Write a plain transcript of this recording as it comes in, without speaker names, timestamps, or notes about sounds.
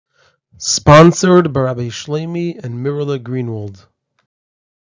Sponsored by Rabbi Shlomi and Mirala Greenwald.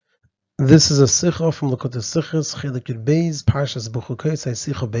 This is a Sikha from Lakota Sikhas, Chelik Yud Beis, Parshas Bechukos,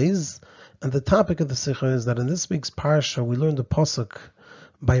 Sikha Beis. And the topic of the Sikha is that in this week's Parsha we learned the Pasuk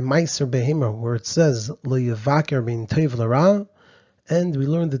by Meiser Behema, where it says, Lo Yevaker Bin Tev Lara, and we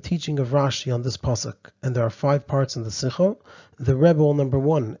learned the teaching of Rashi on this Pasuk. And there are 5 parts in the Sikha. The Rebbe will, number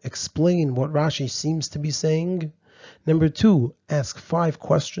 1, explain what Rashi seems to be saying. Number 2, ask 5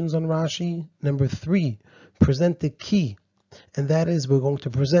 questions on Rashi. Number 3, present the key, and that is we're going to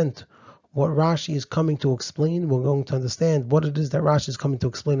present what Rashi is coming to explain. We're going to understand what it is that Rashi is coming to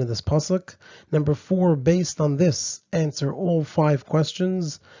explain in this pasuk. Number 4, based on this, answer all 5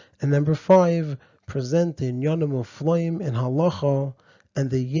 questions. And number 5, present the Inyanim of Floim and Halacha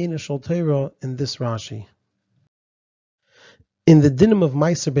and the Yenishal Torah in this Rashi. In the dinim of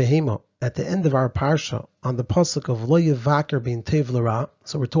Meiser Behema, at the end of our parsha, on the pasuk of Lo Yevaker Bin Tev Lara,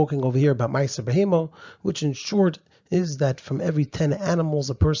 so we're talking over here about Meiser Behema, which in short is that from every 10 animals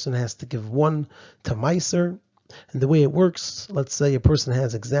a person has to give 1 to Meiser. And the way it works, let's say a person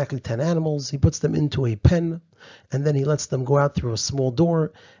has exactly 10 animals, he puts them into a pen, and then he lets them go out through a small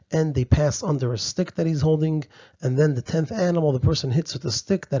door, and they pass under a stick that he's holding, and then the 10th animal the person hits with a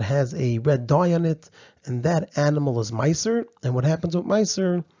stick that has a red dye on it, and that animal is Meiser. And what happens with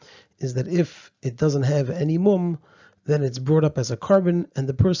Meiser is that if it doesn't have any mum, then it's brought up as a carbon, and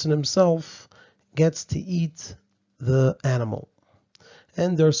the person himself gets to eat the animal.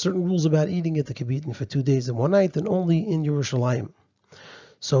 And there are certain rules about eating it that can be eaten for 2 days and 1 night, and only in Yerushalayim.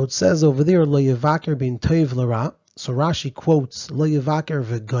 So it says over there, Lo Yevaker Bin Tev Lara. So Rashi quotes Lo Yevaker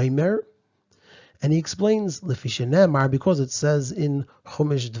V'Goymer, and he explains Lefi Shenemar, because it says in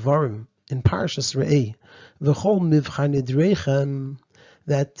Chumash Dvarim, in Parshas Re'eh, V'chol Mivchar Nidrechem,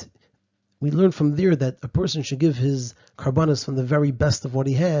 that we learn from there that a person should give his karbanos from the very best of what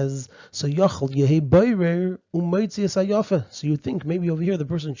he has. So yachol yehi bayrer u'moitzias hayafa. So you think maybe over here the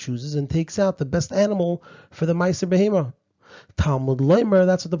person chooses and takes out the best animal for the meiser behema. Talmud leimer,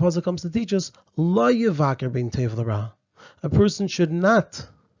 that's what the pasuk comes to teach us. Lo yevaker bin tev lara. A person should not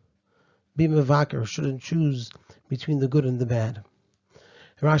be mevaker, shouldn't choose between the good and the bad.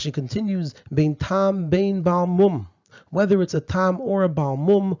 Rashi continues, bein tam bein bal mum. Whether it's a tam or a baal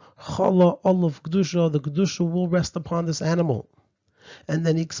mum, chala olav kedusha, the kedusha will rest upon this animal. And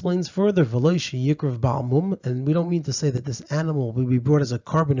then he explains further, v'loishi yikrav baal mum, and we don't mean to say that this animal will be brought as a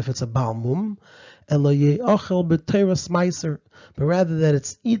carbon if it's a baal mum, elo ye'achel b'teiras meiser, but rather that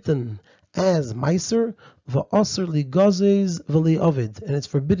it's eaten as meiser, v'aser li gazes v'li ovid, and it's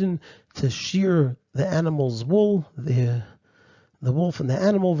forbidden to shear the animal's wool, the wool from the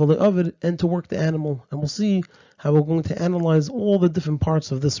animal, v'li ovid, and to work the animal. And we'll see how we're going to analyze all the different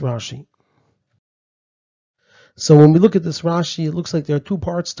parts of this Rashi. So when we look at this Rashi, it looks like there are 2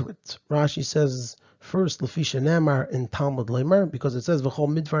 parts to it. Rashi says, first, Lefi Shenemar in Talmud Leimer, because it says, V'chol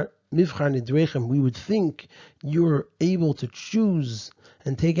Mivchar Nidrechem, we would think you're able to choose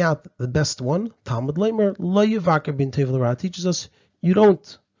and take out the best one. Talmud Leimer, Lo Yevaker Bin Tev Lara, teaches us you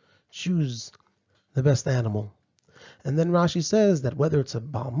don't choose the best animal. And then Rashi says that whether it's a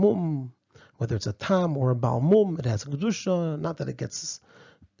Baal Mum, whether it's a tam or a baal mum, it has a kedusha. Not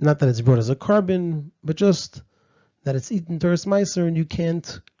that it's brought as a carbon, but just that it's eaten teres meiser, and you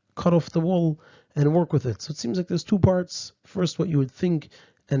can't cut off the wool and work with it. So it seems like there's 2 parts. First, what you would think,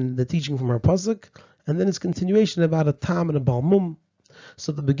 and the teaching from our pasuk, and then its continuation about a tam and a baal mum.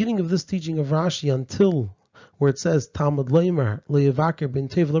 So the beginning of this teaching of Rashi until where it says Talmud Leimer Lo Yevaker Bin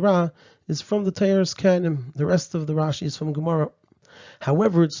Tev Lara is from the Teiras Kanim. The rest of the Rashi is from Gemara.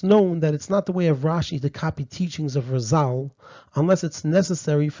 However, it's known that it's not the way of Rashi to copy teachings of Razal unless it's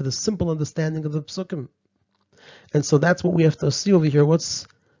necessary for the simple understanding of the Psukim. And so that's what we have to see over here. What's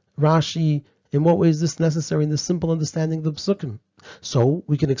Rashi, in what way is this necessary in the simple understanding of the Psukim? So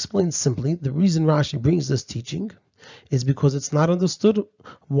we can explain simply, the reason Rashi brings this teaching is because it's not understood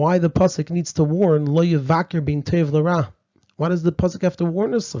why the Pasuk needs to warn Lo Yevaker Bin Tev Lara. Why does the pasuk have to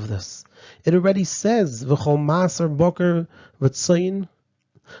warn us of this? It already says, "V'chol maser boker v'tzayin,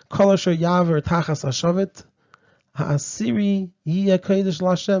 kol asher yaver tachas hashavet, ha'asiri yiyeh kodesh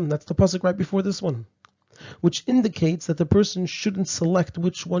l'Hashem." That's the pasuk right before this one, which indicates that the person shouldn't select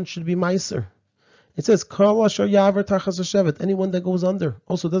which one should be meiser. It says, "Kol asher yaver tachas hashavet," anyone that goes under.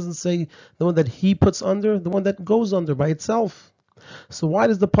 Also, it doesn't say the one that he puts under, the one that goes under by itself. So why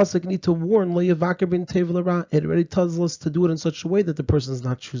does the pasuk need to warn Lo Yevaker Bin Tev Lara? It already tells us to do it in such a way that the person is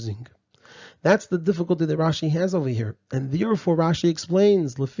not choosing. That's the difficulty that Rashi has over here, and therefore Rashi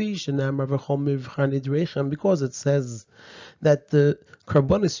explains Lefi Shenemar V'chol Mivchar Nidrechem, because it says that the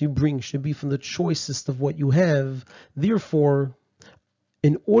karbanos you bring should be from the choicest of what you have. Therefore,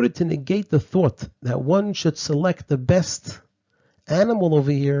 in order to negate the thought that one should select the best animal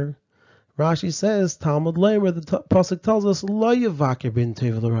over here, Rashi says, Talmud Leimer, the pasuk tells us, Lo yavaker bin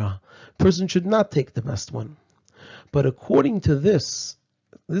tev l'ra. Person should not take the best one. But according to this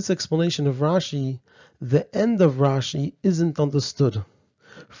explanation of Rashi, the end of Rashi isn't understood.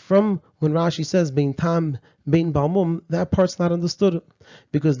 From when Rashi says Bein Tam, Bein Balmum, that part's not understood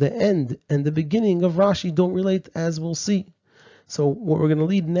because the end and the beginning of Rashi don't relate, as we'll see. So what we're going to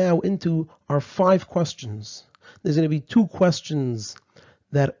lead now into are 5 questions. There's going to be 2 questions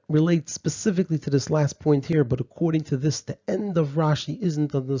that relate specifically to this last point here, but according to this, the end of Rashi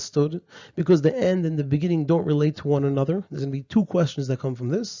isn't understood because the end and the beginning don't relate to one another. There's going to be 2 questions that come from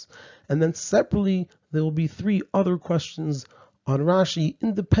this, and then separately there will be 3 other questions on Rashi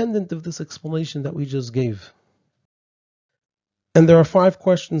independent of this explanation that we just gave. And there are 5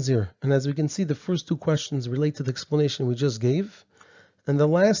 questions here, and as we can see, the first 2 questions relate to the explanation we just gave, and the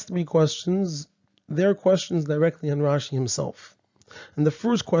last 3 questions, they're questions directly on Rashi himself. And the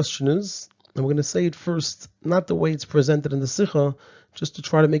first question is, and we're going to say it first, not the way it's presented in the Sikha, just to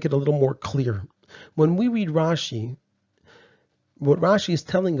try to make it a little more clear. When we read Rashi, what Rashi is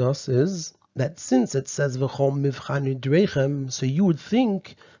telling us is that since it says V'chol mivchan nidrechem, so you would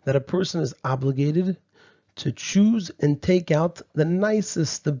think that a person is obligated to choose and take out the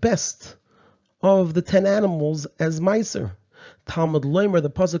nicest, the best of the 10 animals as meiser. Talmud Leimer, the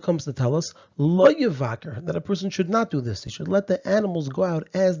pasuk comes to tell us, Lo yavaker, that a person should not do this. He should let the animals go out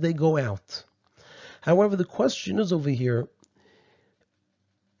as they go out. However, the question is over here,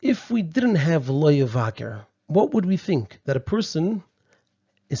 if we didn't have Lo yavaker, what would we think? That a person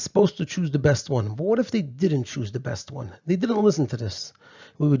is supposed to choose the best one. But what if they didn't choose the best one? They didn't listen to this.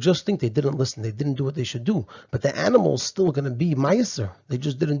 We would just think they didn't listen. They didn't do what they should do. But the animal's still going to be meiser. They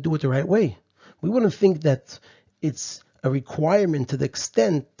just didn't do it the right way. We wouldn't think that it's a requirement to the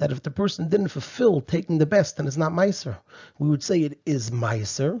extent that if the person didn't fulfill taking the best, then it's not meiser. We would say it is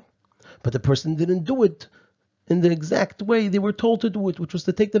meiser, but the person didn't do it in the exact way they were told to do it, which was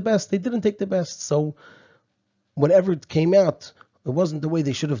to take the best. They didn't take the best. So whenever it came out, it wasn't the way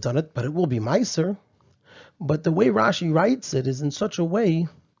they should have done it, but it will be meiser. But the way Rashi writes it is in such a way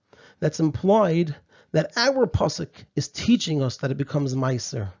that's implied that our pasuk is teaching us that it becomes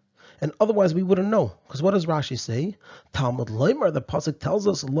meiser. And otherwise we wouldn't know. Because what does Rashi say? Talmud Leimer, the pasuk tells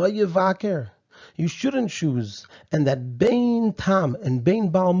us, Lo yavaker. You shouldn't choose. And that Bein Tam and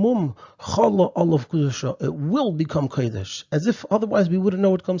Bein Balmum, Chala Olav Kedusha, it will become Kodesh. As if otherwise we wouldn't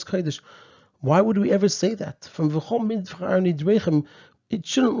know it comes Kodesh. Why would we ever say that? From V'chol mivchan nidrechem, it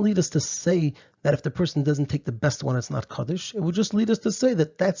shouldn't lead us to say that if the person doesn't take the best one, it's not Kaddish. It would just lead us to say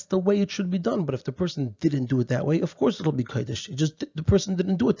that that's the way it should be done. But if the person didn't do it that way, of course it'll be Kaddish. It just, the person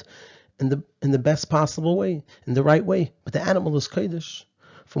didn't do it in the best possible way, in the right way. But the animal is Kaddish.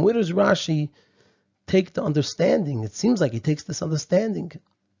 From where does Rashi take the understanding? It seems like he takes this understanding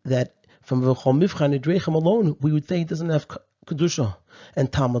that from V'chol mivchan nidrechem alone, we would think it doesn't have Kedusha.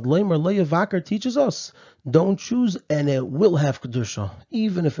 And Talmud Leimer Lo yavaker teaches us, don't choose and it will have Kedusha,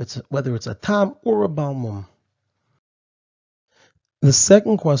 even if whether it's a Tam or a Balmum. The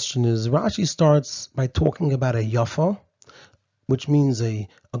second question is, Rashi starts by talking about a Yafa, which means a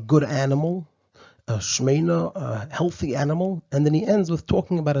good animal, a Shmeina, a healthy animal, and then he ends with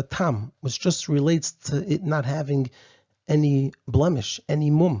talking about a Tam, which just relates to it not having any blemish, any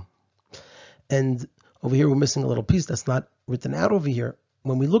mum. And over here we're missing a little piece that's not written out over here.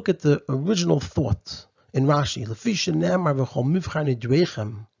 When we look at the original thought in Rashi, it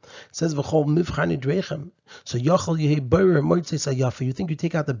says V'chol mivchan nidrechem. So Yachal Yehei Borer Moitzeis Hayafa. You think you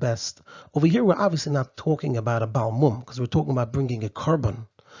take out the best. Over here we're obviously not talking about a Balmum, because we're talking about bringing a carbon.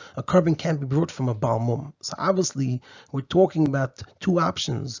 A carbon can't be brought from a Balmum. So obviously we're talking about 2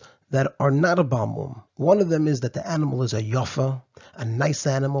 options that are not a Balmum. One of them is that the animal is a Yafa, a nice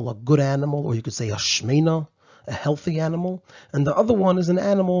animal, a good animal, or you could say a Shmeina, a healthy animal. And the other one is an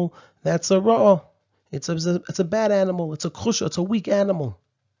animal that's a Ra. It's a bad animal. It's a Kusha. It's a weak animal.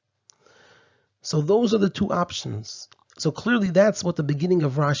 So those are the 2 options. So clearly that's what the beginning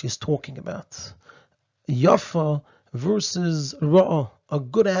of Rashi is talking about. Yafa versus Ra, a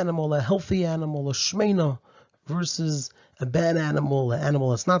good animal, a healthy animal, a Shmeina, versus a bad animal, an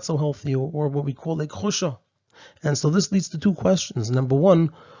animal that's not so healthy, or what we call a Chusha. And so this leads to 2 questions. Number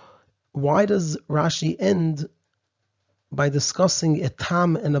 1, why does Rashi end by discussing a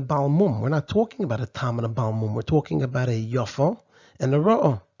Tam and a Balmum? We're not talking about a Tam and a Balmum. We're talking about a Yafa and a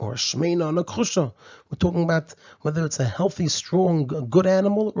Ra'ah, or a Shmeina and a Chusha. We're talking about whether it's a healthy, strong, good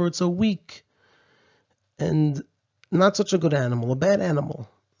animal, or it's a weak and not such a good animal, a bad animal.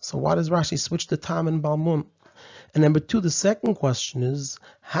 So why does Rashi switch to Tam and Balmum? And number two, the second question is,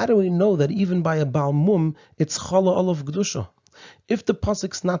 how do we know that even by a Baal Mum, it's Chala Olav Gdusha? If the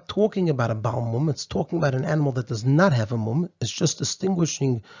pasuk's not talking about a Baal Mum, it's talking about an animal that does not have a mum, it's just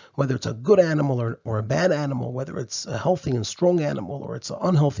distinguishing whether it's a good animal or a bad animal, whether it's a healthy and strong animal or it's an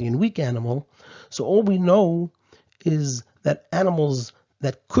unhealthy and weak animal. So all we know is that animals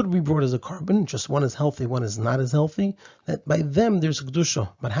that could be brought as a carbon, just one is healthy, one is not as healthy, that by them there's Kedusha.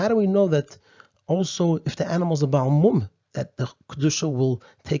 But how do we know that also if the animal's a Baal Mum, that the Kedusha will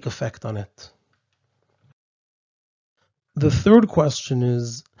take effect on it? The third question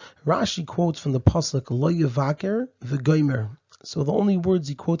is, Rashi quotes from the pasuk Lo Yevaker v'Goymer. So the only words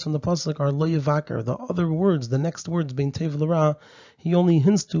he quotes from the pasuk are Lo Yevaker. The other words, the next words, Bein Tev L'Ra, he only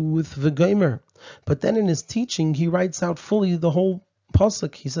hints to with v'Goymer. But then in his teaching, he writes out fully the whole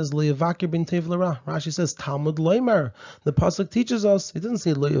pasuk. He says Lo Yevaker Bein Tev L'Ra. Rashi says Talmud Loimer. The pasuk teaches us. He doesn't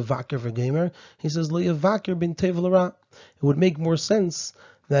say Lo Yevaker v'Goymer. He says Lo Yevaker Bein Tev L'Ra. It would make more sense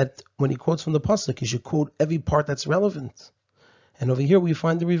that when he quotes from the pasuk, he should quote every part that's relevant. And over here we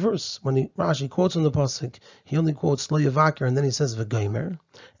find the reverse. When Rashi quotes from the pasuk, he only quotes Lo Yevaker, and then he says V'Goymer.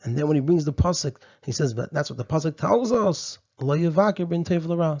 And then when he brings the pasuk, he says, but that's what the pasuk tells us. Lo Yevaker Bein Tev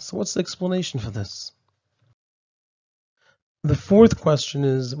L'Ra. So what's the explanation for this? The fourth question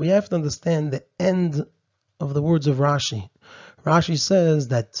is, we have to understand the end of the words of Rashi. Rashi says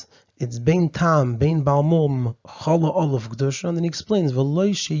that it's Bein Tam, Bein Baal Mum, Chala Olav Gdusha, and then he explains,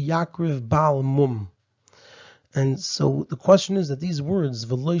 V'lo sheyakriv Baal Mum. And so the question is that these words,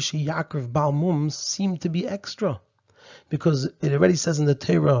 V'lo sheyakriv Baal Mum, seem to be extra, because it already says in the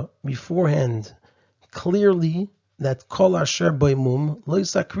Torah beforehand, clearly, that Kol Asher Bei Mum, Lo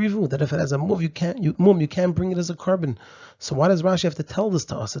Yisakrivu, that if it has a mum, you can't bring it as a carbon. So why does Rashi have to tell this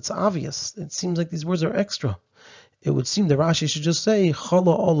to us? It's obvious. It seems like these words are extra. It would seem that Rashi should just say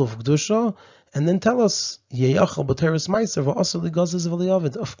Chala Olav Gdusha and then tell us Yeyachal B'Teres Meiser V'Asar L'Gazes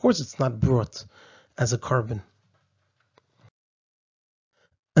V'Li'avid. Of course, it's not brought as a carbon.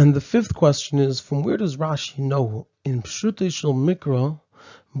 And the fifth question is, from where does Rashi know in Pshutei Shel Mikra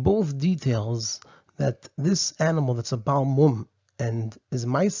both details that this animal that's a Baal Mum and is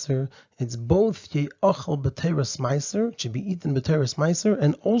Meiser, it's both Ye'achal B'Teres Meiser, it should be eaten B'Teres Meiser,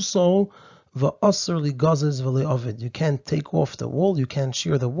 and also V'Asar L'Gazes V'Li'avid. You can't take off the wool, you can't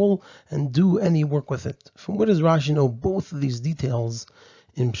shear the wool and do any work with it. From where does Rashi know both of these details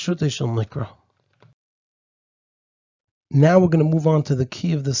in Pshutei Shel Mikra? Now we're going to move on to the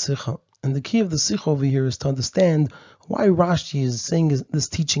key of the Sikha. And the key of the Sikha over here is to understand why Rashi is saying this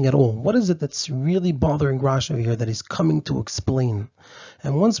teaching at all. What is it that's really bothering Rashi over here that he's coming to explain?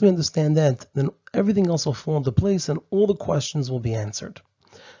 And once we understand that, then everything else will fall into place and all the questions will be answered.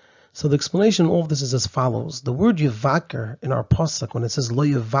 So the explanation of all of this is as follows. The word Yevaker in our pasuk, when it says Lo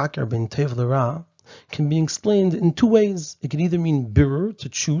Yevaker Bein Tev L'Ra, can be explained in two ways. It can either mean birur, to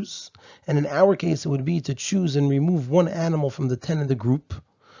choose, and in our case it would be to choose and remove one animal from the 10 in the group.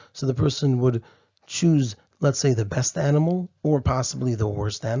 So the person would choose, let's say, the best animal, or possibly the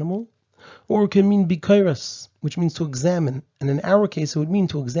worst animal. Or it can mean bikairas, which means to examine. And in our case it would mean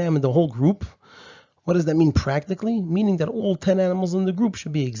to examine the whole group. What does that mean practically? Meaning that all 10 animals in the group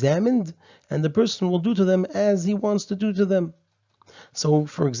should be examined, and the person will do to them as he wants to do to them. So,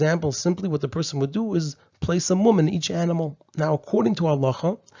 for example, simply what the person would do is place a mum in each animal. Now, according to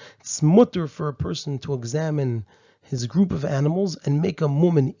halacha, it's mutter for a person to examine his group of animals and make a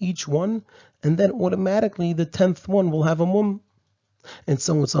mum in each one, and then automatically the 10th one will have a mum. And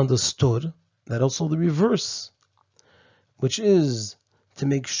so it's understood that also the reverse, which is to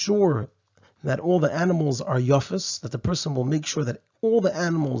make sure that all the animals are yafis, that the person will make sure that all the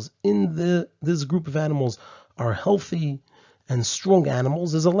animals in this group of animals are healthy and strong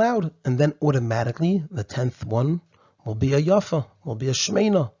animals, is allowed, and then automatically the 10th one will be a yafa, will be a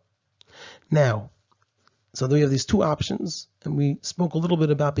shmeina. Now, so there we have these two options, and we spoke a little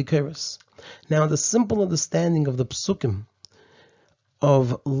bit about bikeris. Now, the simple understanding of the psukim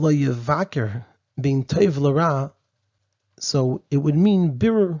of Lo Yevaker being Tev L'Ra, so it would mean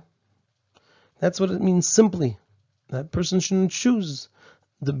birur. That's what it means simply. That person shouldn't choose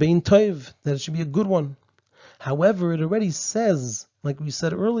the Bein Tev, that it should be a good one. However, it already says, like we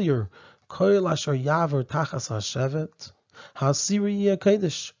said earlier, Koil Asher Yaver Tachas HaShevet Hasiri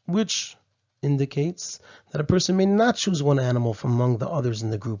Kodesh, which indicates that a person may not choose one animal from among the others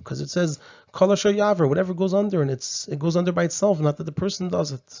in the group, because it says Kol Asher Yaver, whatever goes under, and it goes under by itself, not that the person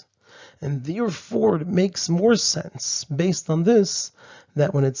does it. And therefore, it makes more sense, based on this,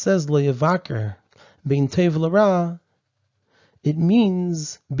 that when it says Lo Yevaker Bein Tev L'Ra, it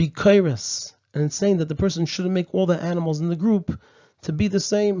means bikairis. And it's saying that the person shouldn't make all the animals in the group to be the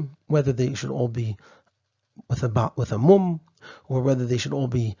same, whether they should all be with a mum, or whether they should all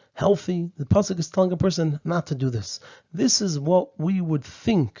be healthy. The pasuk is telling a person not to do this. This is what we would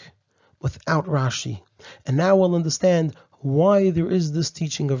think without Rashi. And now we'll understand why there is this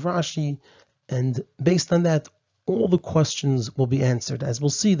teaching of Rashi, and based on that, all the questions will be answered, as we'll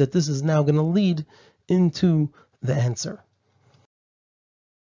see that this is now going to lead into the answer.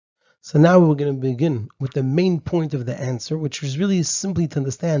 So now we're going to begin with the main point of the answer, which is really simply to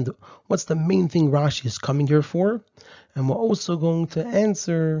understand what's the main thing Rashi is coming here for. And we're also going to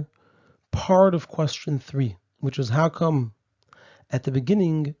answer part of question 3, which was how come at the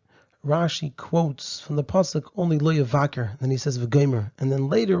beginning Rashi quotes from the pasuk only lo yavaker, then he says v'gomer, and then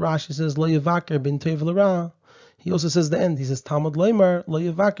later Rashi says lo yavaker bin tev l'ra. He also says the end. He says Talmud Leimer lo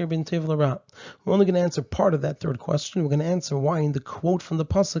yavaker bin tev l'ra. We're only going to answer part of that third question. We're going to answer why in the quote from the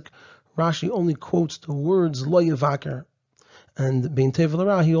pasuk Rashi only quotes the words lo yavaker, and bin tev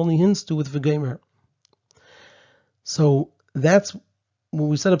l'ra he only hints to with v'gomer. So that's what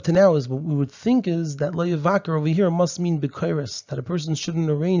we set up to now. Is what we would think is that lo yavaker over here must mean b'kairis, that a person shouldn't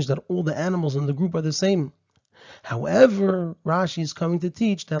arrange that all the animals in the group are the same. However, Rashi is coming to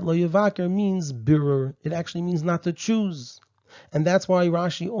teach that lo yavaker means birur. It actually means not to choose. And that's why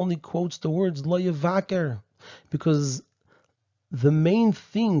Rashi only quotes the words lo yavaker, because the main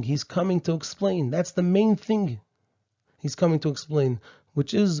thing he's coming to explain, that's the main thing he's coming to explain,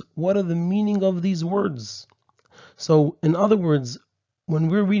 which is what are the meaning of these words. So, in other words, when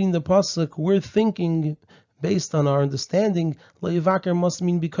we're reading the pasuk, we're thinking based on our understanding, lo yavaker must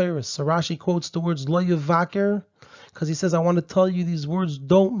mean bikairis. So Rashi quotes the words lo yavaker because he says, I want to tell you these words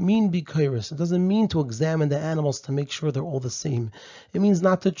don't mean bikairis. It doesn't mean to examine the animals to make sure they're all the same. It means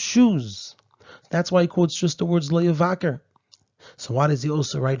not to choose. That's why he quotes just the words lo yavaker. So why does he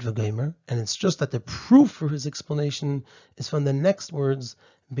also write v'gomer? And it's just that the proof for his explanation is from the next words,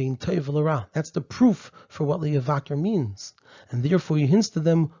 being tev l'ra. That's the proof for what lo yavaker means. And therefore he hints to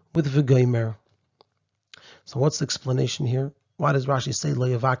them with v'gomer. So what's the explanation here? Why does Rashi say lo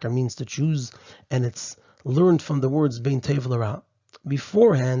yavaker means to choose, and it's learned from the words bein tev l'ra?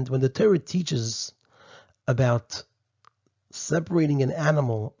 Beforehand, when the Torah teaches about separating an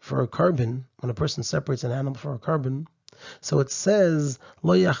animal for a carbon, when a person separates an animal for a carbon, so it says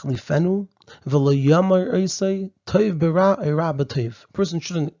lo yachlifenu v'lo yamar oisei toiv b'ra eira b'toiv. A person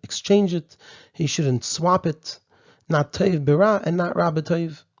shouldn't exchange it, he shouldn't swap it, not toiv b'ra and not ra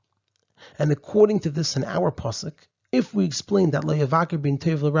b'toiv. And according to this in our pasuk, if we explain that lo yavaker bin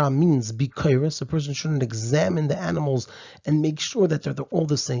tev l'ra means bikairis, a person shouldn't examine the animals and make sure that they're all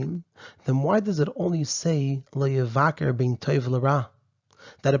the same, then why does it only say lo yavaker bin tev l'ra?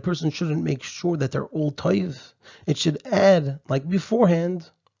 That a person shouldn't make sure that they're all toiv. It should add, like beforehand,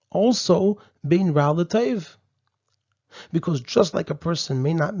 also bin ra l'toiv. Because just like a person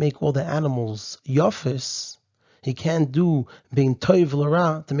may not make all the animals yafis, he can't do being toiv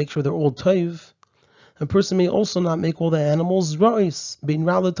l'ra to make sure they're all toiv. A person may also not make all the animals ra'is, being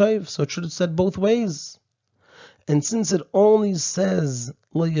ra l'toiv. So it should have said both ways. And since it only says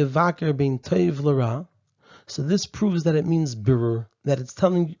lo yavaker being toiv l'ra, so this proves that it means birur, that it's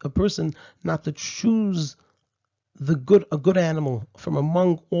telling a person not to choose a good animal from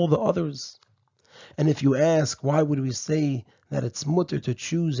among all the others. And if you ask, why would we say that it's mutter to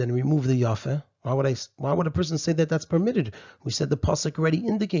choose and remove the yafeh? Why would a person say that that's permitted? We said the pasuk already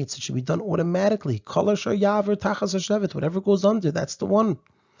indicates it should be done automatically. Kol asher yaver tachas hashevet, whatever goes under, that's the one.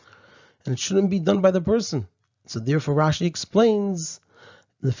 And it shouldn't be done by the person. So therefore Rashi explains,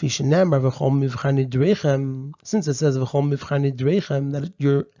 since it says v'chol mivchani drechem, that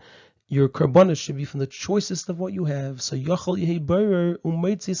your karbanos should be from the choicest of what you have. So yachol yehi borer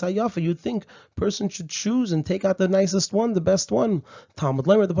u'meitzis hayafa. You'd think person should choose and take out the nicest one, the best one. Talmud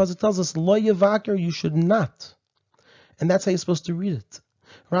Leimer, the pasuk tells us lo yavaker, you should not, and that's how you're supposed to read it.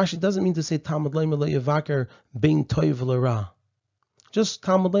 Rashi doesn't mean to say Talmud Leimer lo yavaker bein toiv l'ra. Just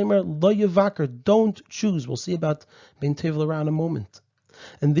Talmud Leimer lo yavaker, don't choose. We'll see about bein toiv l'ra in a moment.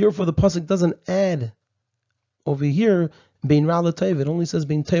 And therefore the pasuk doesn't add over here bein ra l'toiv. It only says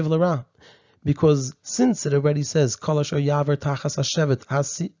bein toiv l'ra, because since it already says kol asher yaver tachas hashevet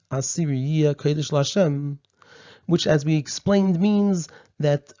asiriyah kodesh l'Hashem, which, as we explained, means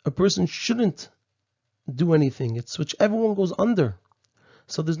that a person shouldn't do anything. It's whichever one goes under.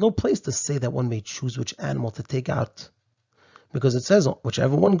 So there's no place to say that one may choose which animal to take out, because it says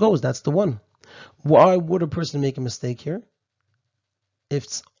whichever one goes, that's the one. Why would a person make a mistake here? If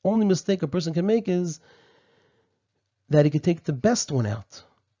it's only mistake a person can make is that he could take the best one out,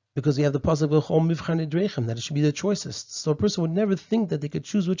 because we have the pasuk v'chol mivchani drechem, that it should be the choicest. So a person would never think that they could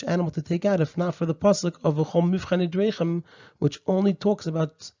choose which animal to take out if not for the pasuk of v'chol mivchani drechem, which only talks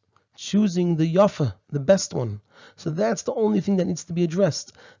about choosing the yafa, the best one. So that's the only thing that needs to be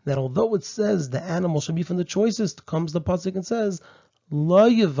addressed. That although it says the animal should be from the choicest, comes the pasuk and says, lo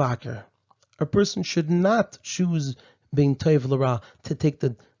yavaker. A person should not choose bein toiv l'ra, to take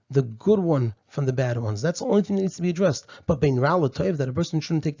the good one from the bad ones. That's the only thing that needs to be addressed. But bein ra l'toiv, that a person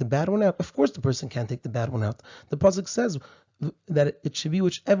shouldn't take the bad one out. Of course, the person can't take the bad one out. The pasuk says that it should be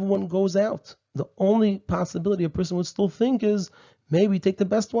whichever one goes out. The only possibility a person would still think is maybe take the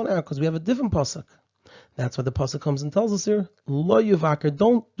best one out because we have a different pasuk. That's why the pasuk comes and tells us here, lo yavaker,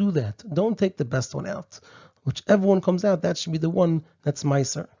 don't do that. Don't take the best one out. Whichever one comes out, that should be the one that's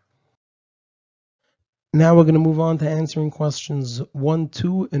meiser. Now we're going to move on to answering questions 1,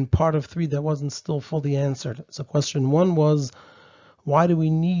 2, and part of 3 that wasn't still fully answered. So question 1 was, why do we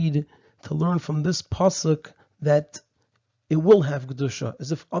need to learn from this pasuk that it will have Kedusha?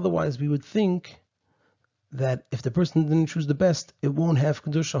 As if otherwise we would think that if the person didn't choose the best, it won't have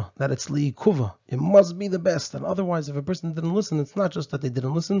Kedusha, that it's li'ikuva. It must be the best. And otherwise, if a person didn't listen, it's not just that they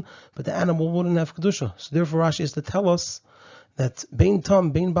didn't listen, but the animal wouldn't have Kedusha. So therefore Rashi has to tell us that bein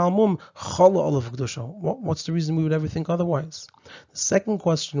tam, bein balmum, chala olav Kedusha. What's the reason we would ever think otherwise? The second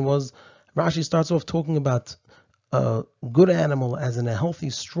question was, Rashi starts off talking about a good animal as in a healthy,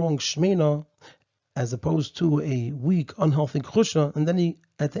 strong shmena, as opposed to a weak, unhealthy kchusha, and then he,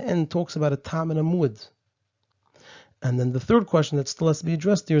 at the end, talks about a tam and a muad. And then the third question that still has to be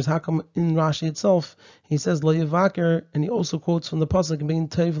addressed here is how come in Rashi itself he says lo yavaker, and he also quotes from the pasuk bein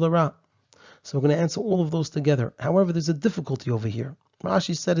toiv l'ra. So we're going to answer all of those together. However, there's a difficulty over here.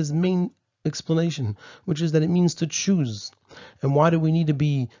 Rashi said his main explanation, which is that it means to choose. And why do we need to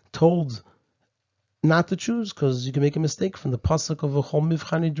be told not to choose? Because you can make a mistake from the pasuk of v'chol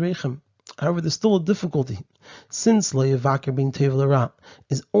mivchan idrechem. However, there's still a difficulty. Since lo yavaker bein toiv l'ra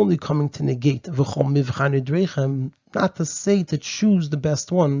is only coming to negate v'chol mivchan idrechem, not to say to choose the best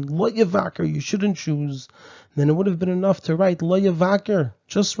one, lo yavaker, you shouldn't choose, then it would have been enough to write lo yavaker,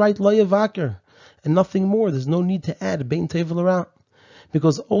 just write lo yavaker, and nothing more. There's no need to add bein toiv l'ra,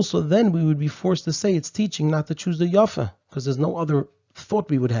 because also then we would be forced to say it's teaching not to choose the yafa, because there's no other thought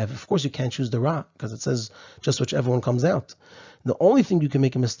we would have. Of course you can't choose the ra, because it says just whichever one comes out. The only thing you can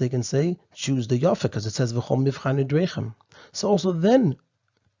make a mistake and say, choose the yafa, because it says v'chol mivchan idrechem. So also then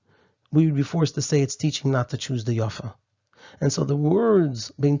we would be forced to say it's teaching not to choose the yafa. And so the words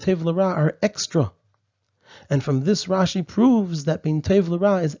bein toiv l'ra are extra. And from this Rashi proves that bein toiv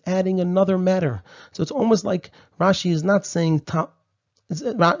l'ra is adding another matter. So it's almost like Rashi is not saying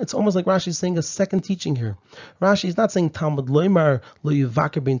it's almost like Rashi is saying a second teaching here. Rashi is not saying Talmud loymar lo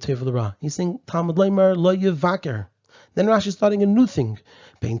yavaker bein toiv l'ra. He's saying Talmud loymar lo yavaker. Then Rashi is starting a new thing.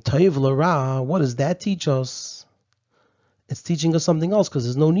 Bein toiv l'ra, what does that teach us? It's teaching us something else because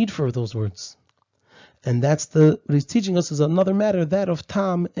there's no need for those words. And that's what he's teaching us is another matter, that of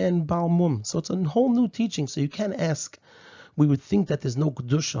tam and balmum. So it's a whole new teaching. So you can't ask, we would think that there's no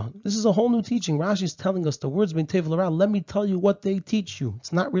kedusha. This is a whole new teaching. Rashi is telling us the words bein toiv l'ra. Let me tell you what they teach you.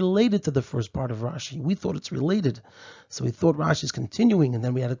 It's not related to the first part of Rashi. We thought it's related. So we thought Rashi is continuing, and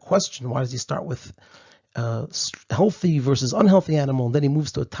then we had a question. Why does he start with healthy versus unhealthy animal, and then he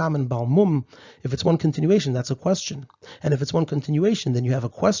moves to a tam and balmum? If it's one continuation, that's a question. And if it's one continuation, then you have a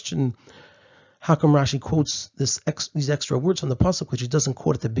question. How come Rashi quotes these extra words from the pasuk, which he doesn't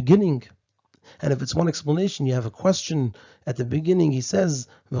quote at the beginning? And if it's one explanation, you have a question at the beginning. He says,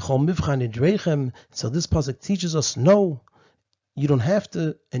 "V'chol mivchan idrechem." So this pasuk teaches us, no, you don't have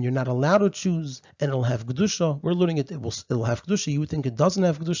to, and you're not allowed to choose, and it'll have kedusha. We're learning it'll have kedusha. You would think it doesn't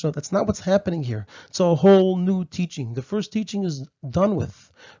have kedusha. That's not what's happening here. It's a whole new teaching. The first teaching is done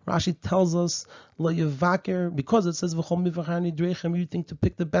with. Rashi tells us lo yavaker, because it says v'chol mivchan idrechem. You think to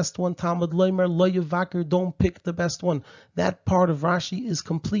pick the best one. Talmud loymar lo yavaker. Don't pick the best one. That part of Rashi is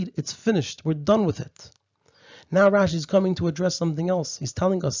complete. It's finished. We're done with it. Now Rashi is coming to address something else. He's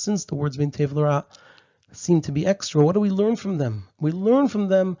telling us, since the words bein toiv l'ra seem to be extra, what do we learn from them? We learn from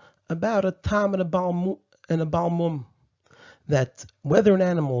them about a tam and a balmum, that whether an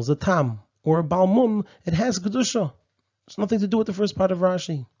animal is a tam or a balmum, it has kedusha. It's nothing to do with the first part of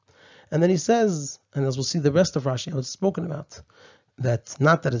Rashi. And then he says, and as we'll see the rest of Rashi, how it's spoken about, that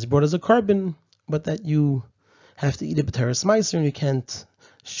not that it's brought as a carbon, but that you have to eat a b'teres meiser, and you can't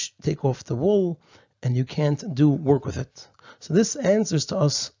take off the wool, and you can't do work with it. So this answers to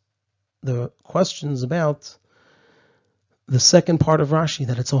us the questions about the second part of Rashi,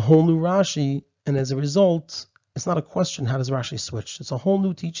 that it's a whole new Rashi, and as a result, it's not a question, how does Rashi switch? It's a whole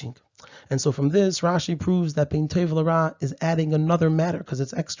new teaching. And so from this, Rashi proves that bein toiv l'ra is adding another matter, because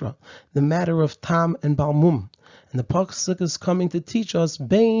it's extra, the matter of tam and balmum. And the pasuk is coming to teach us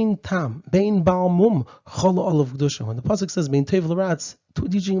bein tam, bein balmum, chala olav kedusha. When the pasuk says bein toiv l'ra, it's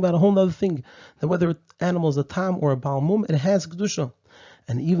teaching about a whole other thing, that whether an animal is a tam or a Baal Mum, it has Kedusha.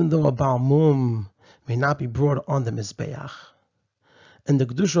 And even though a Baal Mum may not be brought on the Mizbeach, and the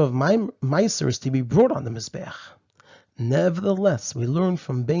Kedusha of Meiser is to be brought on the Mizbeach, nevertheless, we learn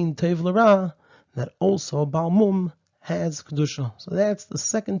from Bein Tev L'Ra that also a Baal Mum has Kedusha. So that's the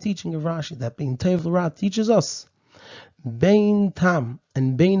second teaching of Rashi, that Bein Tev L'Ra teaches us Bein Tam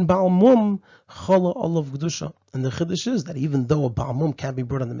and Bein Baal Mum Chala Olav Kedusha. And the Chiddush is that even though a Baal Mum can be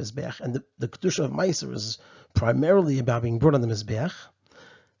brought on the Mizbeach, and the Kedusha of Meiser is primarily about being brought on the Mizbeach,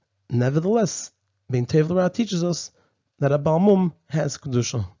 nevertheless, Bein Tev L'Ra teaches us that a Baal Mum has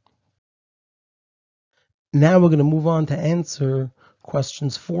Kedusha. Now we're going to move on to answer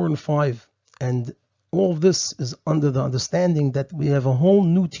questions 4 and 5. And all of this is under the understanding that we have a whole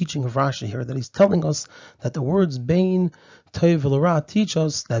new teaching of Rashi here, that he's telling us that the words Bein Tev L'Ra teach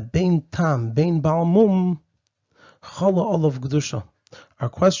us that Bein Tam, Bein Baal Mum, Chala Olav Kedusha. Our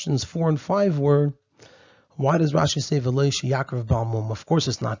questions 4 and 5 were, why does Rashi say V'leish Yaakov Baal Mum? Of course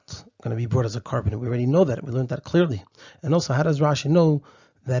it's not going to be brought as a carbon. We already know that. We learned that clearly. And also, how does Rashi know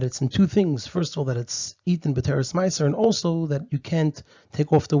that it's in two things? First of all, that it's eaten b'teres meiser, and also that you can't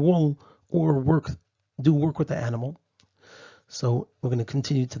take off the wool or do work with the animal. So we're going to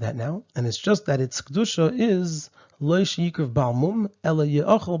continue to that now. And it's just that its Kedusha is Leish Yaakov Baal Mum, Ela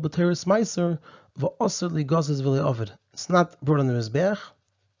Ye'achal b'teres meiser, V'oser ligazes v'le'ovid. It's not brought on the Mizbeach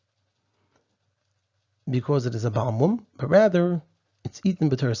because it is a Baal Mum, but rather it's eaten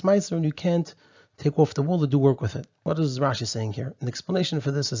b'teres meiser, and you can't take off the wool to do work with it. What is Rashi saying here? An explanation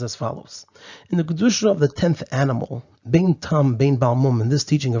for this is as follows. In the Kedusha of the 10th animal, Bein Tam, Bein Baal Mum, in this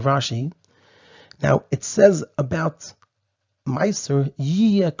teaching of Rashi, now it says about Meiser,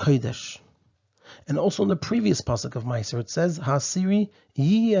 Yiyeh Kodesh. And also in the previous pasuk of Meiser, it says, Hasiri,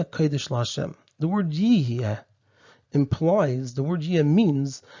 Yiyeh Kodesh LaHashem. The word Yiyeh implies, the word Yiyeh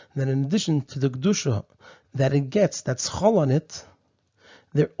means that in addition to the Kedusha that it gets, that's chol on it,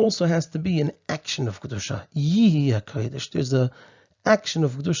 there also has to be an action of Kedusha. Yiyeh Kodesh. There's an action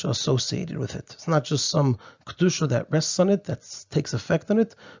of Kedusha associated with it. It's not just some Kedusha that rests on it, that takes effect on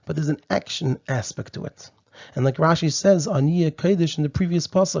it, but there's an action aspect to it. And like Rashi says on Yiyeh Kodesh in the previous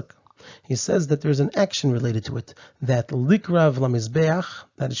pasuk, he says that there's an action related to it, that likrav lamizbeach,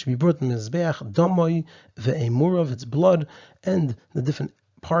 that it should be brought to mizbeach, damoy ve'emurav, its blood, and the different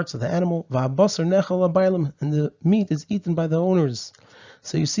parts of the animal, va'abasar nechal abaylam, and the meat is eaten by the owners.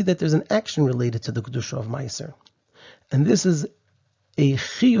 So you see that there's an action related to the Kedusha of Meiser. And this is a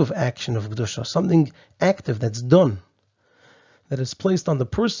chiyuv action of Kedusha, something active that's done, that is placed on the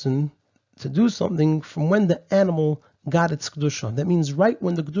person to do something from when the animal got its Kedusha. That means right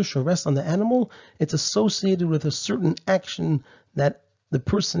when the Kedusha rests on the animal, it's associated with a certain action that the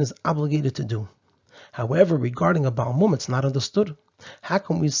person is obligated to do. However, regarding a Baal Mum, it's not understood. How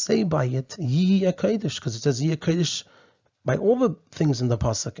can we say by it Yiyeh Kodesh? Because it says Yiyeh Kodesh by all the things in the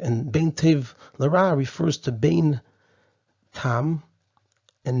pasuk, and Bein Tev L'Ra refers to Bein Tam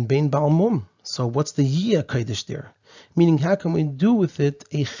and Bein Baal Mum. So what's the Yiyeh Kodesh there? Meaning, how can we do with it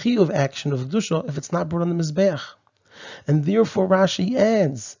a chiyuv action of Kedusha if it's not brought on the Mizbeach? And therefore Rashi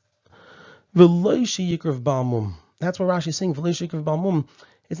adds, V'leish Yaakov Baal Mum. That's what Rashi is saying, V'leish Yaakov Baal Mum.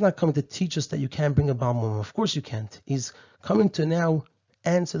 It's not coming to teach us that you can't bring a Baal Mum. Of course you can't. He's coming to now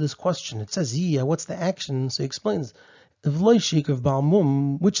answer this question. It says, yeah, what's the action? So he explains, V'leish Yaakov Baal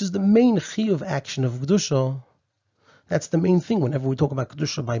Mum, which is the main chiyuv action of Kedusha. That's the main thing whenever we talk about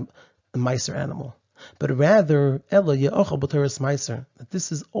Kedusha by a Meiser animal. But rather, Ela Ye'achal b'teres Meiser, that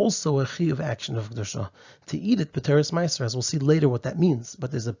this is also a chiyuv action of Kedusha. To eat it b'teres Meiser, as we'll see later what that means, but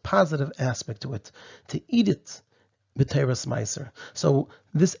there's a positive aspect to it. To eat it b'teres Meiser. So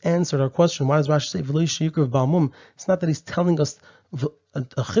this answered our question, why does Rashi say V'leish Yaakov Baal Mum? It's not that he's telling us a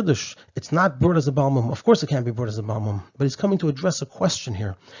chiddush. It's not brought as a Baal Mum. Of course it can't be brought as a Baal Mum, but he's coming to address a question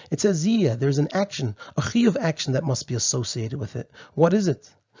here. It says, yeah, there's an action, a chiyuv action that must be associated with it. What is it?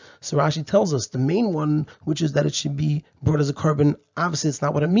 So Rashi tells us the main one, which is that it should be brought as a carbon. Obviously, it's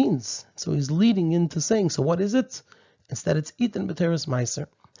not what it means. So he's leading into saying, so what is it? It's that it's eaten b'teres meiser.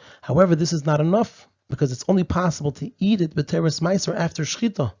 However, this is not enough, because it's only possible to eat it b'teres meiser after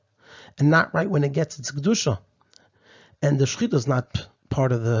shchita, and not right when it gets its kedusha. And the shchita is not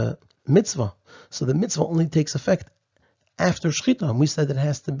part of the mitzvah. So the mitzvah only takes effect after shchita. And we said that it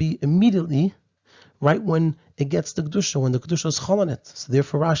has to be immediately, right when it gets the Kedusha, when the Kedusha is chol on it. So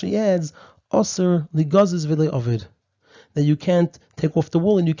therefore Rashi adds, Oser ligazes v'le'ovid, that you can't take off the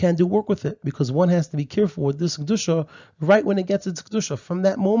wool and you can't do work with it, because one has to be careful with this Kedusha right when it gets its Kedusha. From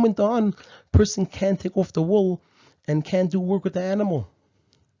that moment on, person can't take off the wool and can't do work with the animal.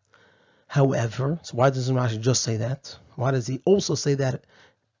 However, so why doesn't Rashi just say that? Why does he also say that?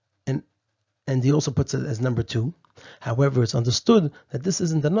 And he also puts it as number 2. However, it's understood that this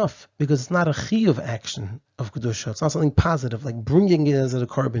isn't enough because it's not a chiyuv action of kedusha. It's not something positive like bringing it as a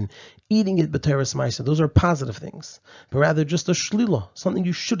carbon, eating it b'teres ma'aser. Those are positive things, but rather just a shlila, something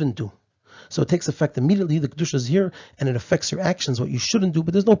you shouldn't do. So it takes effect immediately. The kedusha is here, and it affects your actions, what you shouldn't do.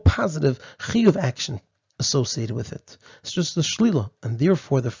 But there's no positive chiyuv action associated with it. It's just the shlila, and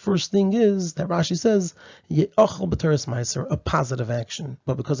therefore the first thing is that Rashi says ye'achal b'teres ma'aser, a positive action.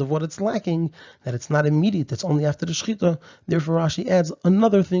 But because of what it's lacking, that it's not immediate, it's only after the shechita. Therefore Rashi adds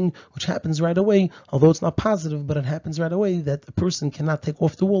another thing which happens right away, although it's not positive, but it happens right away, that a person cannot take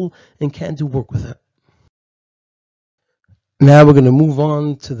off the wool and can't do work with it. Now we're going to move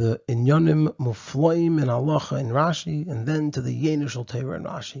on to the Inyanim Mufloim and Halacha in Rashi, and then to the Yenishal Torah in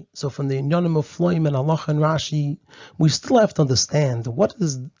Rashi. So from the Inyanim Mufloim and Halacha in Rashi, we still have to understand what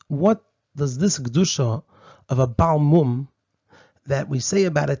does this Kedusha of a Baal Mum that we say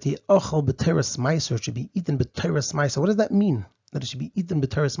about it, the Ochel B'teres Meiser, should be eaten B'teres Meiser. What does that mean? That it should be eaten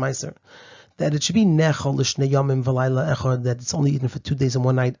B'teres Meiser? That it should be Nechol L'shnei Yomim V'layla Echad, that it's only eaten for 2 days and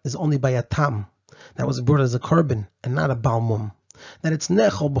 1 night, is only by a tam. That was brought as a carbon and not a balmum. That it's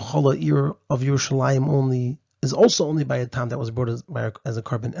nechol b'chol ha'ir of Yerushalayim only is also only by a tam that was brought as a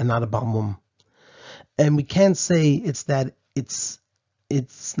carbon and not a balmum. And we can't say it's not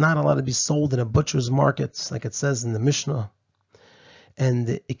allowed to be sold in a butcher's market, like it says in the Mishnah. And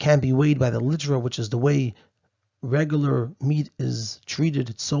it can't be weighed by the litra, which is the way regular meat is treated.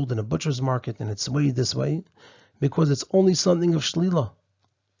 It's sold in a butcher's market and it's weighed this way, because it's only something of shlila.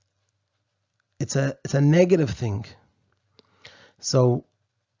 It's a negative thing. So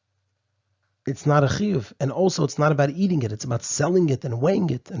it's not a chiyuv, and also it's not about eating it. It's about selling it and weighing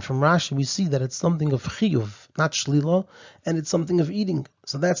it. And from Rashi we see that it's something of chiyuv, not shlila, and it's something of eating.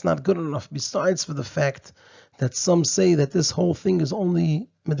 So that's not good enough. Besides for the fact that some say that this whole thing is only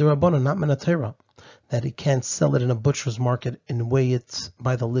midrabanan, not minatera, that he can't sell it in a butcher's market and weigh it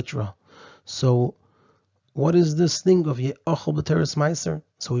by the litra. So what is this thing of ye'achal b'teres ma'aser?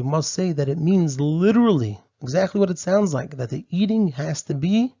 So we must say that it means literally exactly what it sounds like, that the eating has to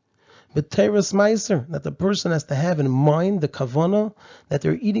be b'teres ma'aser, that the person has to have in mind the kavana that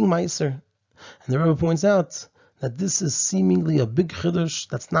they're eating ma'aser. And the Rebbe points out that this is seemingly a big chiddush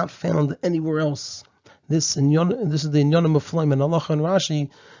that's not found anywhere else. This is the Inyanim Mufloim and Halacha and Rashi,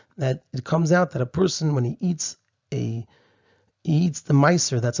 that it comes out that a person, when he eats the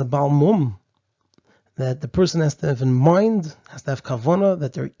ma'aser that's a Baal Mum, that the person has to have in mind, has to have kavana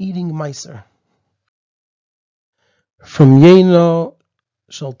that they're eating meiser. From Yeno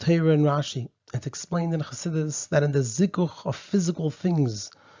Shal Torah and Rashi, it's explained in Chassidus that in the zikuch of physical things,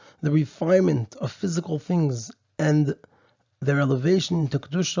 the refinement of physical things, and their elevation to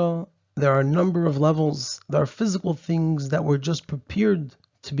kedusha, there are a number of levels. There are physical things that were just prepared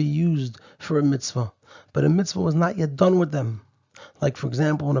to be used for a mitzvah, but a mitzvah was not yet done with them. Like, for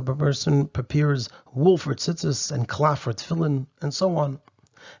example, when a person prepares wool for tzitzis and klaf for tefillin, and so on.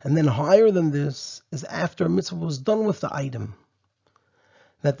 And then higher than this is after a mitzvah was done with the item.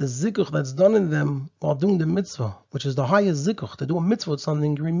 That the zikuch that's done in them while doing the mitzvah, which is the highest zikuch, to do a mitzvah with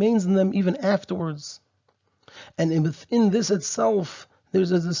something, remains in them even afterwards. And within this itself,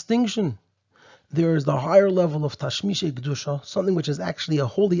 there's a distinction. There is the higher level of tashmishe kedusha, something which is actually a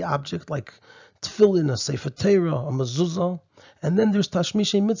holy object, like tefillin, a sefer Torah, a mezuzah. And then there's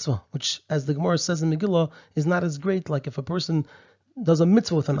tashmishe mitzvah, which, as the Gemara says in Megillah, is not as great. Like if a person does a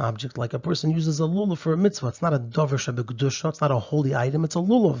mitzvah with an object, like a person uses a lulav for a mitzvah, it's not a davar shebekdusha, it's not a holy item, it's a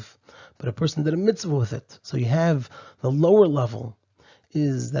lulav. But a person did a mitzvah with it. So you have the lower level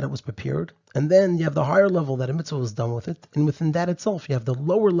is that it was prepared, and then you have the higher level that a mitzvah was done with it, and within that itself you have the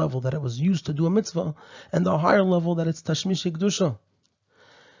lower level that it was used to do a mitzvah, and the higher level that it's tashmishe kedusha.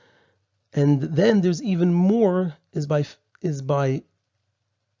 And then there's even more is by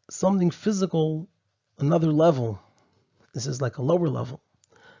something physical, another level. This is like a lower level.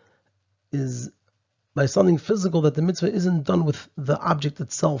 Is by something physical that the mitzvah isn't done with the object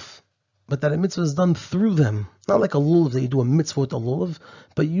itself, but that a mitzvah is done through them. Not like a lulav that you do a mitzvah with a lulav,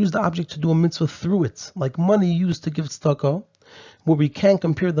 but you use the object to do a mitzvah through it. Like money used to give tzedakah, where we can't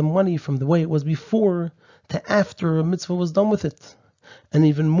compare the money from the way it was before to after a mitzvah was done with it. And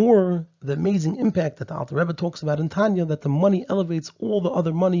even more, the amazing impact that the Alter Rebbe talks about in Tanya, that the money elevates all the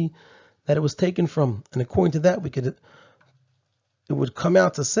other money that it was taken from. And according to that, it would come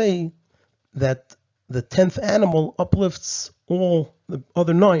out to say that the 10th animal uplifts all the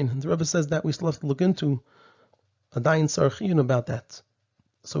other 9. And the Rebbe says that we still have to look into a dayan sarchiyun about that.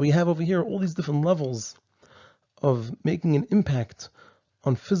 So we have over here all these different levels of making an impact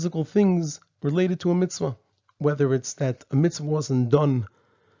on physical things related to a mitzvah. whether it's that a mitzvah wasn't done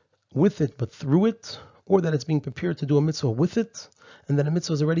with it but through it, or that it's being prepared to do a mitzvah with it, and then a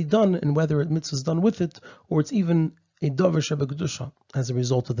mitzvah is already done, and whether a mitzvah is done with it, or it's even a davar shebekdusha as a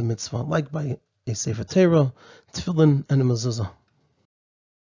result of the mitzvah, like by a sefer Torah, tefillin, and a mezuzah.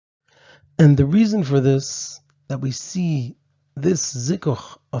 And the reason for this, that we see this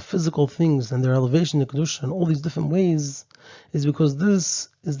zikuch of physical things and their elevation to kedusha in all these different ways, is because this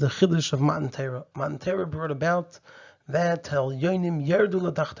is the chiddush of Matan Torah. Matan Torah brought about that Elyonim yerdu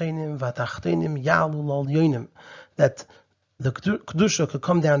latachtenim vatachtenim yalu l'Elyonim, that the kedusha could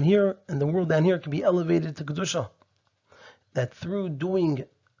come down here and the world down here could be elevated to kedusha. That through doing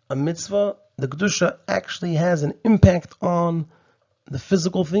a mitzvah, the kedusha actually has an impact on the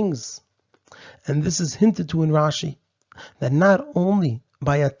physical things. And this is hinted to in Rashi, that not only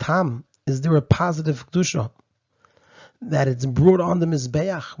by a tam is there a positive kedusha, that it's brought on the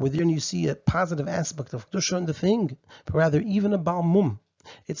mizbeach, where then you see a positive aspect of kedusha in the thing, but rather even a bal mum.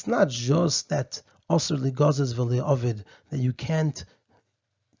 It's not just that osur ligazes v'le'ovid, that you can't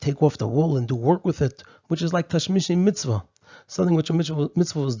take off the wool and do work with it, which is like tashmishi mitzvah, something which a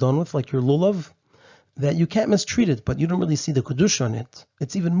mitzvah was done with, like your lulav, that you can't mistreat it, but you don't really see the kedusha on it.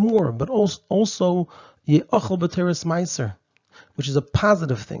 It's even more, but also ye'achal b'teres meiser, which is a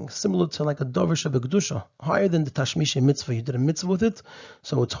positive thing, similar to like a davar shebekdusha, higher than the tashmishi mitzvah. You did a mitzvah with it,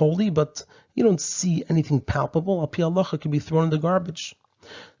 so it's holy, but you don't see anything palpable. Al pi halacha can be thrown in the garbage.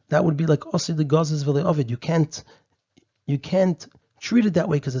 That would be like osir legazes v'le'ovid. You can't treat it that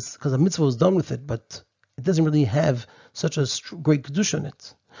way because a mitzvah was done with it, but it doesn't really have such a great kedusha in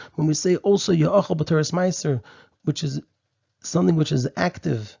it. When we say also Ya'achal B'teres Meiser, which is something which is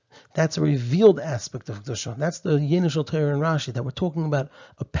active, that's a revealed aspect of Kedusha. That's the Yenishal Torah and Rashi, that we're talking about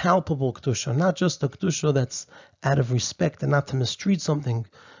a palpable Kedusha, not just a Kedusha that's out of respect and not to mistreat something,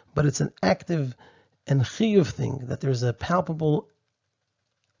 but it's an active and chiyuv thing, that there's a palpable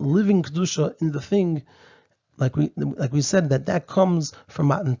living Kedusha in the thing, like we said, that comes from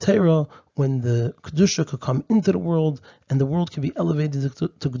Matan Torah, when the Kedusha could come into the world and the world can be elevated to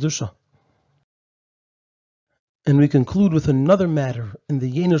Kedusha. And we conclude with another matter in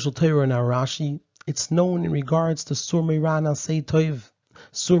the Yenishal Torah and our Rashi. It's known in regards to Sur Meira and Asay Toiv.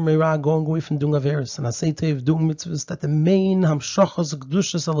 Sur Meira, going away from doing Averis, and Asay Toiv, doing mitzvahs, that the main Hamshachas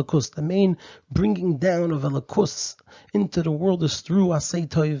Kedushas Elikus, the main bringing down of Elikus into the world is through Asay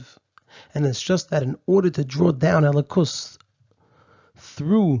Toiv. And it's just that in order to draw down Elikus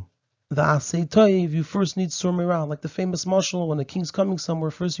through the Asay Toiv, you first need Sur Meira, like the famous mashal, when a king's coming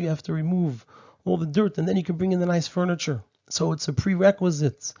somewhere, first you have to remove all the dirt, and then you can bring in the nice furniture. So it's a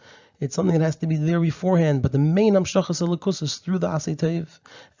prerequisite. It's something that has to be there beforehand. But the main Amshachas Elikus is through the Asay Toiv.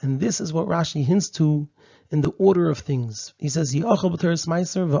 And this is what Rashi hints to in the order of things. He says, Ya'achal b'teres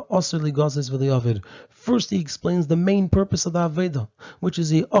meiser v'osir ligazes v'le'ovid. First he explains the main purpose of the Aveda, which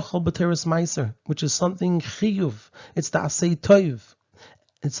is Ya'achal b'teres meiser, which is something chiyuv. It's the Asay Toiv.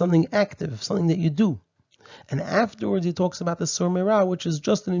 It's something active, something that you do. And afterwards he talks about the Sur Meira, which is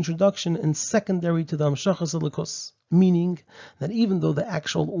just an introduction and secondary to the Amshachas Elikus, meaning that even though the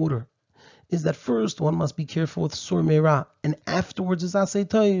actual order is that first one must be careful with Sur Meira, and afterwards is Asay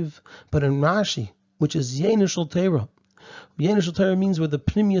Toiv, but in Rashi, which is Yenishal Torah, Yenishal Torah means where the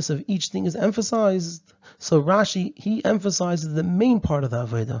pnimius of each thing is emphasized. So Rashi, he emphasizes the main part of the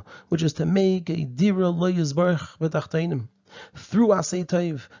Aveda, which is to make a dira lo yizbarach b'tachteinim through Asay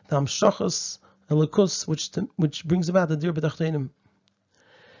Toiv, the Amshachas Elikus, which brings about the dir b'tachteinim.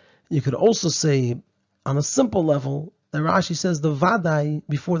 You could also say, on a simple level, that Rashi says the vadai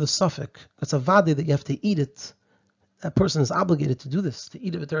before the suffix. That's a vadai that you have to eat it. That person is obligated to do this, to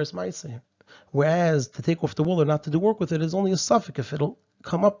eat it v'teres ma'aseh. Whereas to take off the wool or not to do work with it is only a suffix if it'll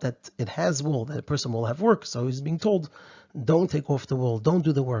come up that it has wool, that a person will have work. So he's being told, don't take off the wool, don't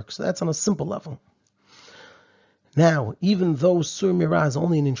do the work. So that's on a simple level. Now, even though Sur Meira is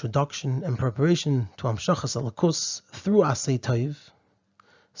only an introduction and preparation to Amshachas Elikus through Asay Toiv,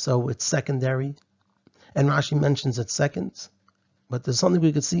 so it's secondary, and Rashi mentions it second, but there's something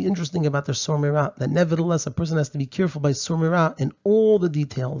we could see interesting about the Sur Meira, that nevertheless a person has to be careful by Sur Meira in all the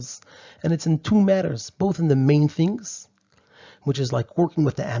details, and it's in two matters, both in the main things, which is like working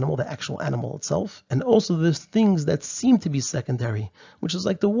with the animal, the actual animal itself, and also there's things that seem to be secondary, which is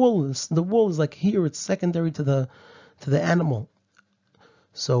like the wool. The wool is like here, it's secondary to the animal.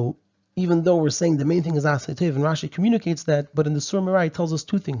 So even though we're saying the main thing is Asay Toiv, and Rashi communicates that, but in the Sur Meira he tells us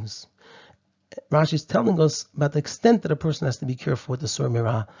two things. Rashi is telling us about the extent that a person has to be careful with the Sur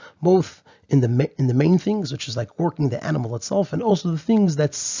Meira, both in the main things, which is like working the animal itself, and also the things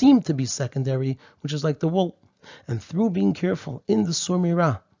that seem to be secondary, which is like the wool. And through being careful in the Sur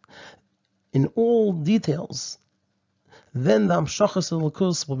Meira, in all details, then the Amshachas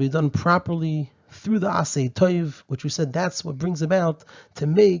Elokus will be done properly through the Asay Toiv, which we said that's what brings about to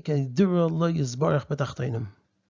make a Dura Lo Yizbarach B'Tachtonim.